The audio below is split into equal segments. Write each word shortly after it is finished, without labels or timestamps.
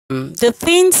The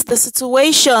things, the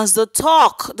situations, the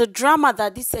talk, the drama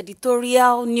that this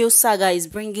editorial news saga is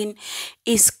bringing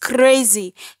is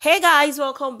crazy. Hey guys,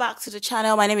 welcome back to the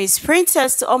channel. My name is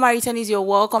Princess. To all my returnees, you're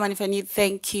welcome, and if I need,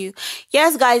 thank you.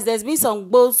 Yes guys, there's been some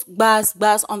buzz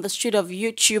on the street of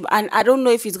YouTube, and I don't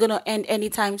know if it's gonna end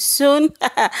anytime soon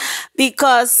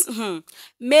because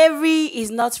Mary is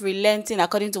not relenting.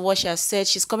 According to what she has said,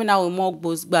 she's coming out with more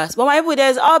buzz. But my people,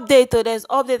 there's update,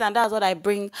 and that's what I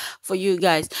bring for you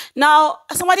guys. Now,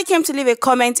 somebody came to leave a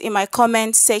comment in my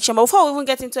comment section, but before we even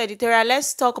get into editorial,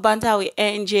 let's talk banter with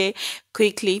NJ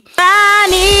quickly.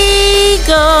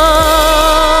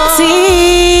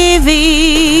 TV.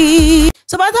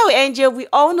 So Banter with NJ, we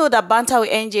all know that Banter with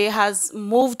NJ has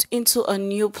moved into a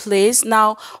new place.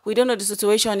 Now, we don't know the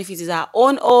situation, if it is our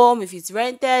own home, if it's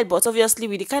rented, but obviously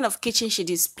with the kind of kitchen she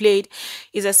displayed,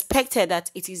 it's expected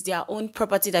that it is their own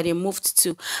property that they moved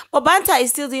to. But Banter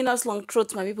is still doing us long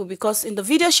throat, my people, because in the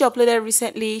video she uploaded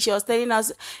recently, she was telling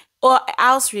us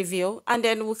house review, and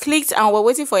then we clicked and we're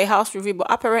waiting for a house review, but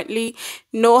apparently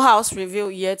no house review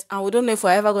yet, and we don't know if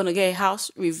we're ever going to get a house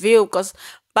review because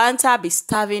Banter be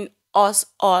starving us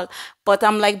all. But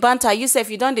I'm like, Banter, you say if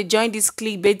you don't join this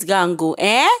clickbait gang,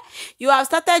 you have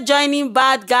started joining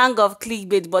bad gang of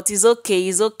clickbait, but it's okay.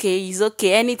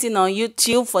 Anything on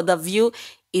YouTube for the view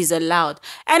is allowed.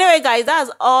 Anyway guys,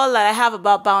 that's all that I have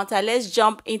about Banter. Let's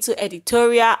jump into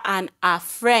editorial and our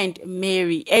friend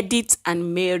Mary, Edith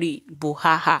and Mary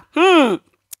Buhaha.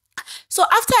 So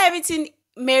after everything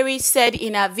Mary said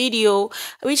in her video,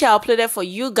 which I uploaded for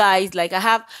you guys, like I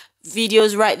have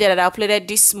videos right there that I uploaded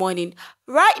this morning.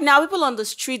 Right now, people on the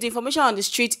street, the information on the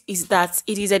street is that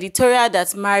it is editorial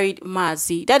that married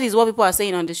Mazi. That is what people are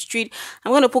saying on the street.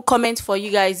 I'm going to put comments for you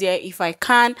guys here if I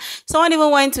can. Someone even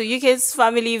went to UK's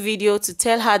family video to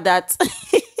tell her that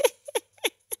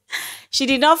she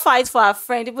did not fight for her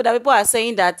friend. People are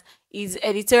saying that it's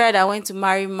editorial that went to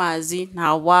marry Mazi.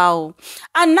 Now, wow.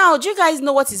 And now, do you guys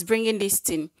know what is bringing this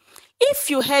thing?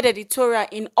 If you heard editorial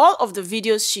in all of the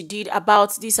videos she did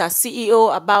about this, her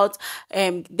CEO, about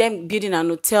them building an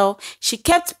hotel, she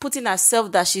kept putting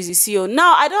herself that she's the CEO.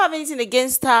 Now, I don't have anything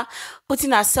against her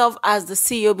putting herself as the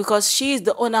CEO because she is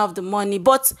the owner of the money.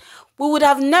 But we would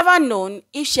have never known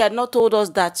if she had not told us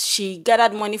that she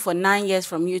gathered money for 9 years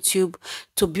from YouTube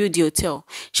to build the hotel.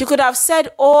 She could have said,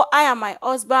 oh, I am my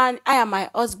husband,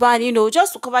 you know,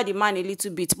 just to cover the man a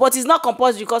little bit. But it's not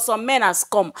compulsory because some men are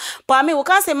scum. But I mean, we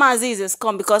can't say Mazi is a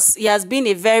scum because he has been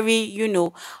a very, you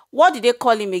know, what did they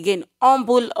call him again?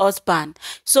 Humble husband.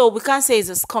 So we can't say he's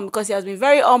a scum because he has been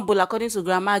very humble according to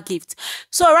Grandma Gift.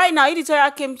 So right now,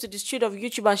 editorial came to the street of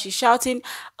YouTube and she's shouting,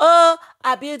 oh,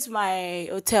 I built my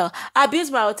hotel. I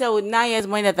built my hotel with 9 years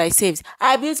money that I saved.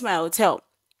 I built my hotel.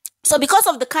 So because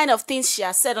of the kind of things she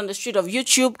has said on the street of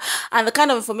YouTube and the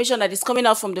kind of information that is coming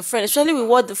out from the friend, especially with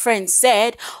what the friend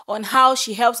said on how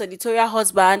she helps editorial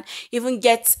husband even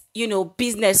get, you know,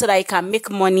 business so that he can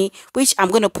make money, which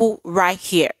I'm going to put right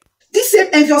here. This same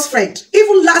envious friend,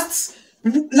 even last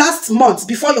month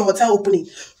before your hotel opening,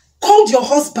 called your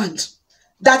husband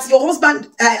that your husband,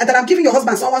 that I'm giving your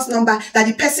husband someone's number, that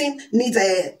the person needs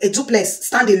a duplex,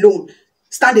 stand alone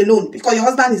because your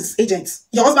husband is agent.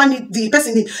 Your husband need, the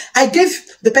person need. I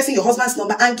gave the person your husband's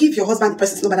number and give your husband the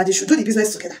person's number that they should do the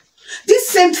business together. This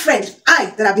same friend,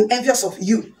 that have been envious of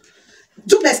you,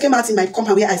 duplex came out in my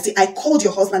company where I say I called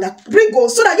your husband that bring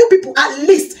goals so that you people, at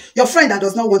least your friend that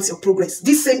does not want your progress,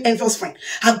 this same envious friend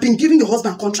have been giving your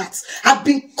husband contracts, have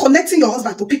been connecting your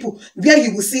husband to people where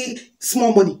you will see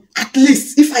small money. At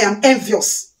least if I am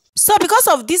envious. So because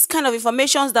of this kind of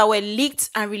informations that were leaked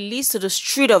and released to the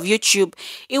street of YouTube,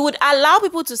 it would allow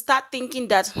people to start thinking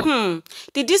that,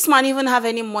 did this man even have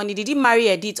any money? Did he marry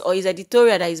Edith, or is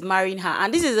editorial that is marrying her?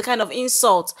 And this is the kind of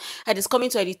insult that is coming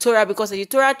to editorial because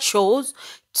editorial chose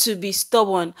to be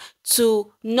stubborn,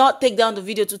 to not take down the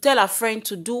video, to tell her friend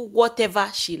to do whatever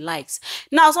she likes.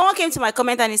 Now, someone came to my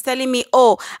comment and is telling me,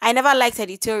 oh, I never liked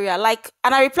editorial. And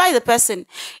I replied the person,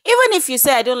 even if you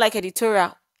say I don't like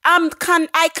editorial,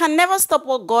 I can never stop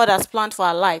what God has planned for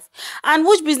her life. And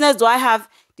which business do I have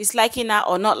disliking her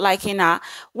or not liking her?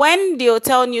 When the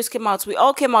hotel news came out, we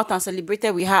all came out and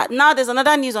celebrated with her. Now there's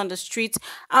another news on the street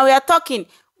and we are talking.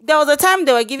 There was a time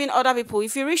they were giving other people,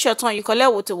 if you reach your turn, you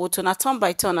collect wotooo, na turn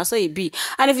by turn, so it be.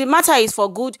 And if the matter is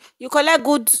for good, you collect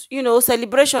good, you know,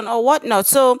 celebration or whatnot.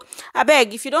 So I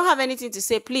beg, if you don't have anything to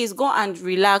say, please go and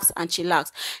relax and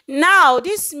chillax. Now,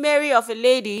 this Mary of a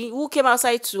lady who came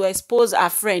outside to expose her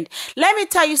friend. Let me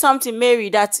tell you something,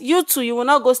 Mary, that you too, you will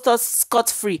not go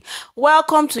scot-free.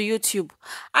 Welcome to YouTube.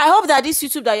 I hope that this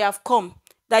YouTube that you have come,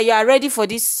 that you are ready for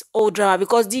this old drama,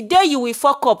 because the day you will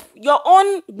fuck up, your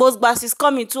own boss is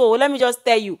coming too. Oh, let me just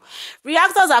tell you,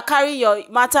 reactors are carrying your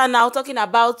matter now, talking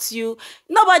about you.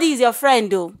 Nobody is your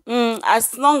friend though.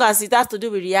 As long as it has to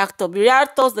do with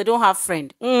reactors, they don't have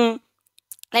friend.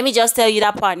 Let me just tell you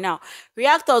that part now.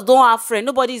 Reactors don't have friend.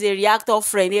 Nobody is a reactor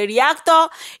friend. A reactor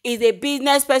is a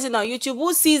business person on YouTube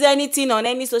who sees anything on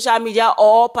any social media,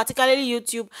 or particularly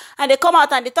YouTube, and they come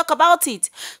out and they talk about it.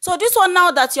 So this one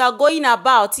now that you are going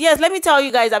about, yes, let me tell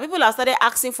you guys that people have started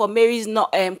asking for Mary's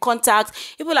contact.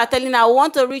 People are telling her,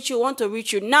 want to reach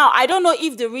you. Now, I don't know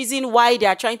if the reason why they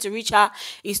are trying to reach her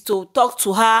is to talk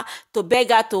to her, to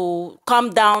beg her to calm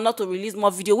down, not to release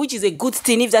more video, which is a good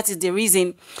thing if that is the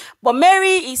reason. But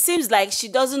Mary, it seems like she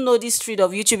doesn't know this street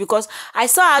of YouTube, because I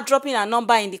saw her dropping her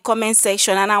number in the comment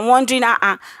section, and I'm wondering,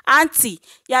 auntie,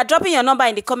 you are dropping your number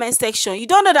in the comment section. You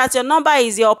don't know that your number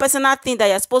is your personal thing that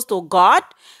you're supposed to guard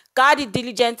it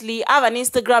diligently. Have an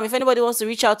Instagram. If anybody wants to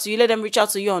reach out to you, let them reach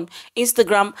out to you on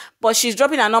Instagram. But she's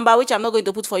dropping her number, which I'm not going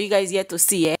to put for you guys yet to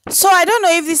see. So I don't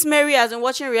know if this Mary has been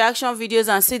watching reaction videos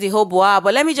and see the whole boa,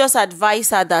 but let me just advise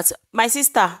her that, my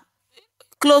sister,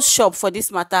 close shop for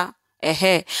this matter.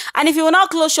 And if you will not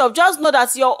close shop, just know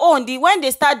that your own, when they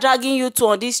start dragging you to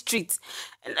on this street,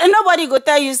 and nobody go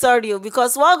tell you sorry,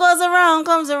 because what goes around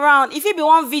comes around. If it be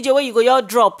one video where you go your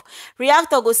drop,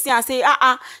 reactor go see and say,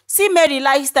 see Mary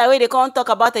lifestyle where they can't talk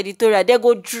about editorial, they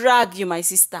go drag you, my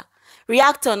sister.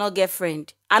 Reactor not get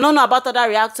friend. I don't know about other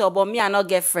reactor, but me I not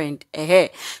get friend.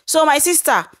 So my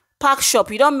sister, pack shop.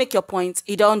 You don't make your point,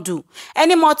 you don't do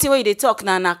any more thing where they talk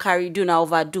now carry do now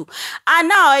overdo. And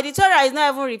now editorial is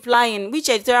not even replying, which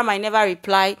editorial might never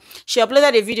reply. She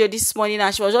uploaded a video this morning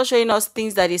and she was just showing us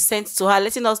things that they sent to her,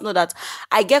 letting us know that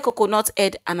I get coconut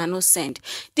head and I no send.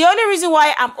 The only reason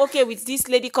why I'm okay with this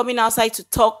lady coming outside to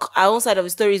talk her own side of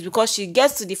the story is because she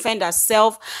gets to defend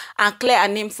herself and clear her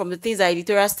name from the things that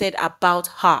editorial said about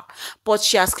her. But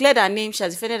she has cleared her name, she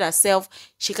has defended herself,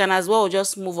 she can as well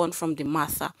just move on from the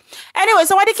matter. Anyway,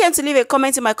 somebody came to leave a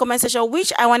comment in my comment section,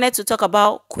 which I wanted to talk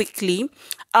about quickly.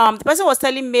 The person was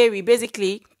telling Mary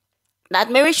basically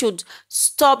that Mary should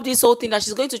stop this whole thing, that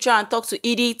she's going to try and talk to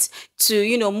Edith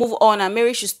to, move on, and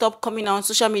Mary should stop coming on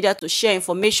social media to share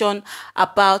information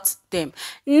about them.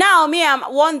 Now, me, I'm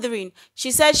wondering,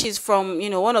 she said she's from,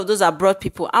 one of those abroad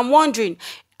people. I'm wondering,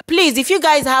 please, if you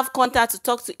guys have contact to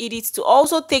talk to Edith to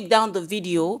also take down the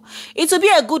video, it will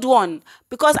be a good one,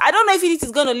 because I don't know if Edith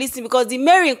is going to listen, because the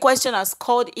Mary in question has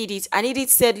called Edith and Edith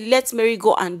said, let Mary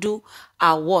go and do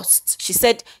her worst. She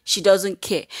said she doesn't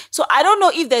care. So I don't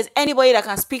know if there's anybody that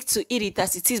can speak to Edith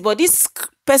as it is, but this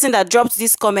person that dropped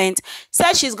this comment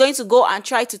said she's going to go and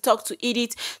try to talk to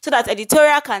Edith so that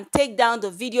editorial can take down the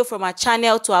video from her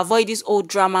channel to avoid this old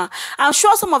drama. I'm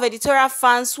sure some of editorial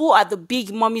fans who are the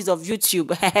big mummies of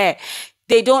YouTube,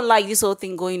 they don't like this whole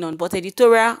thing going on, but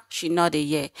editorial, she not a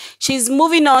year. She's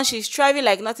moving on. She's striving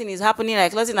like nothing is happening,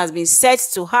 like nothing has been said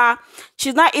to her.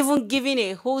 She's not even giving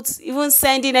a hoot, even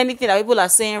sending anything that people are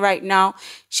saying right now.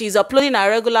 She's uploading her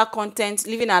regular content,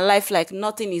 living her life like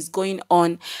nothing is going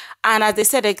on. And as they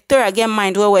said, editorial again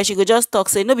mind where she could just talk,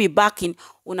 say no be backing,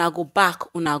 una go back,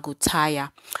 una go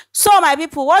tire. So my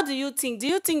people, what do you think? Do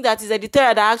you think that is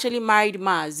editorial that actually married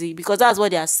Mazi? Because that's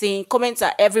what they are saying. Comments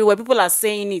are everywhere. People are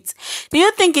saying it. Do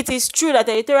you think it is true that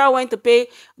editorial went to pay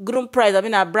groom price,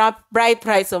 a bride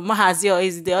price of Mazi, or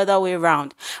is it the other way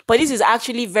around? But this is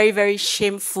actually very, very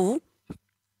shameful.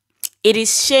 It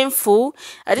is shameful.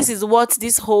 This is what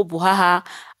this whole buhaha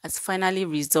has finally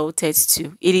resulted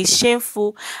to. It is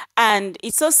shameful, and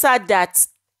it's so sad that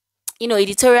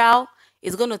editorial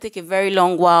is going to take a very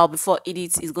long while before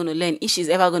Edith is going to learn, if she's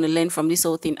ever going to learn from this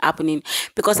whole thing happening,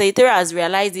 because editorial has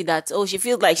realized it that, she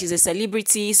feels like she's a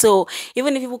celebrity, so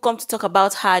even if people come to talk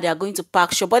about her, they are going to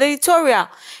pack shop. But editorial,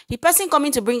 the person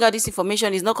coming to bring out this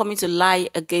information is not coming to lie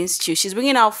against you. She's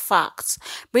bringing out facts,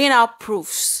 bringing out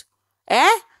proofs,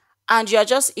 and you are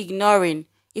just ignoring.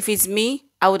 If it's me,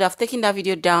 I would have taken that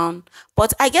video down,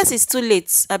 but I guess it's too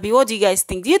late. Abi, what do you guys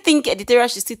think? Do you think editorial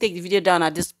should still take the video down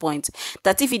at this point?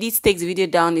 That if Edith takes the video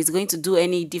down, it's going to do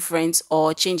any difference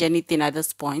or change anything at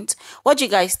this point? What do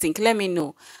you guys think? Let me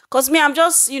know. Because me, I'm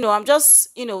just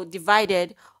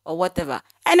divided or whatever.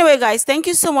 Anyway, guys, thank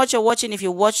you so much for watching. If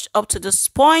you watched up to this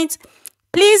point,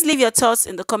 please leave your thoughts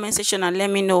in the comment section and let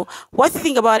me know what you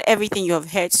think about everything you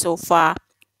have heard so far.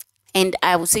 And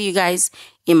I will see you guys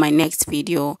in my next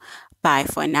video. Bye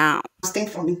for now. Abstain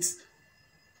from it.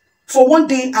 For one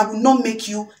day, I will not make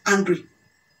you angry.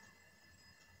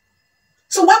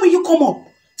 So why will you come up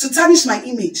to tarnish my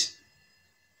image?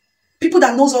 People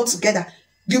that knows all together,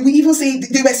 they will even say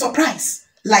they were surprised.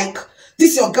 Like,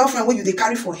 this your girlfriend when you they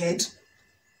carry for head.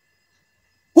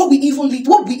 What will even lead?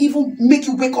 What will even make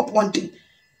you wake up one day?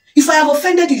 If I have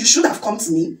offended you, you should have come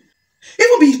to me.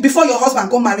 Even before your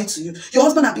husband got married to you, your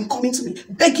husband had been coming to me,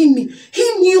 begging me. He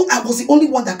knew I was the only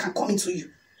one that can come into you.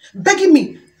 Begging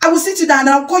me. I will sit you down and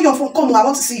I'll call your phone, come, I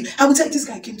want to see you. I will tell you, this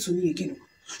guy came to me again.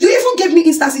 You even gave me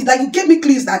instances, like you gave me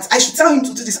clues that I should tell him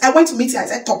to do this. I went to meet you, I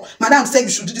said, talk. Madam said you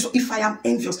should do this. If I am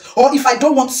envious, or if I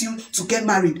don't want you to get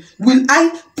married, will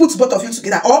I put both of you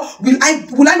together? Or will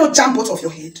I not jam both of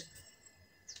your head?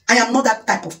 I am not that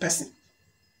type of person.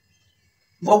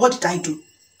 But what did I do?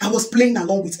 I was playing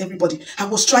along with everybody. I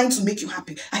was trying to make you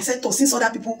happy. I said, oh, since other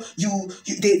people,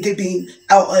 they've been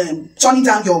turning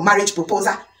down your marriage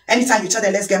proposal. Anytime you tell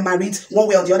them, let's get married, one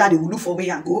way or the other, they will look for a way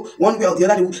and go. One way or the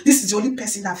other, they will. This is the only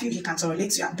person that I feel he can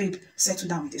relate to you. And babe, settle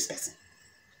down with this person.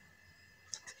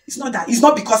 It's not that. It's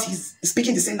not because he's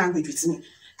speaking the same language with me.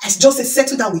 I just say,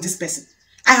 settle down with this person.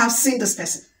 I have seen this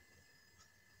person.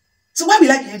 So why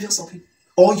will I be envious of him?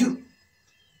 Or you?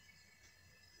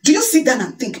 Do you sit down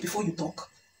and think before you talk?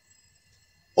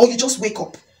 Or you just wake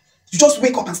up? You just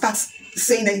wake up and start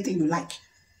saying anything you like.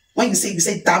 When you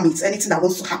say, damn it, anything that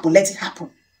wants to happen, let it happen.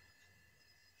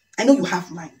 I know you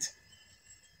have mind.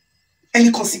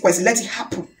 Any consequence, let it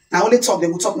happen. Now only talk, they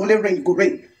will talk. Only rain, you go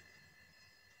rain.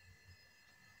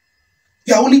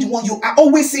 You are only the one. You are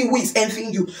always saying who is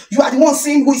envying you. You are the one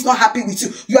saying who is not happy with you.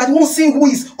 You are the one saying who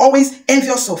is always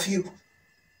envious of you.